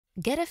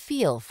Get a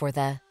feel for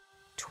the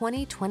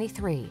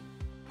 2023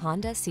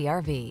 Honda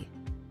CR-V.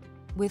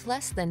 With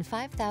less than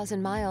 5,000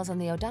 miles on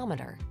the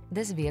odometer,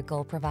 this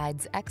vehicle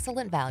provides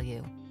excellent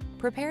value.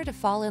 Prepare to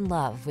fall in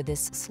love with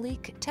this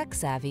sleek,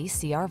 tech-savvy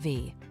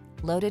CR-V.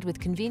 Loaded with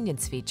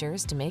convenience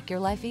features to make your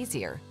life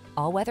easier,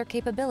 all-weather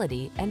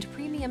capability, and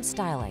premium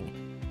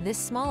styling, this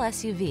small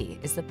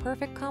SUV is the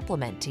perfect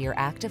complement to your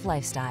active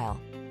lifestyle.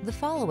 The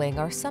following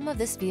are some of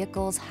this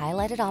vehicle's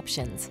highlighted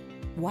options: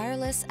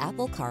 wireless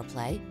Apple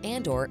CarPlay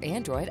and/or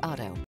Android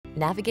Auto,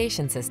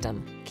 navigation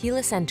system,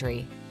 keyless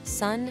entry,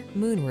 sun,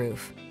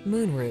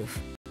 moonroof,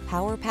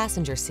 power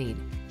passenger seat,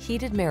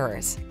 heated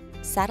mirrors,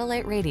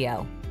 satellite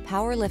radio,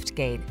 power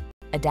liftgate,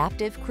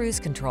 adaptive cruise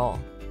control.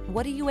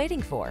 What are you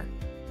waiting for?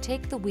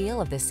 Take the wheel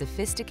of this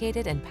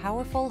sophisticated and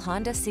powerful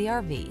Honda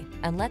CR-V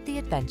and let the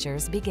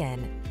adventures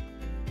begin.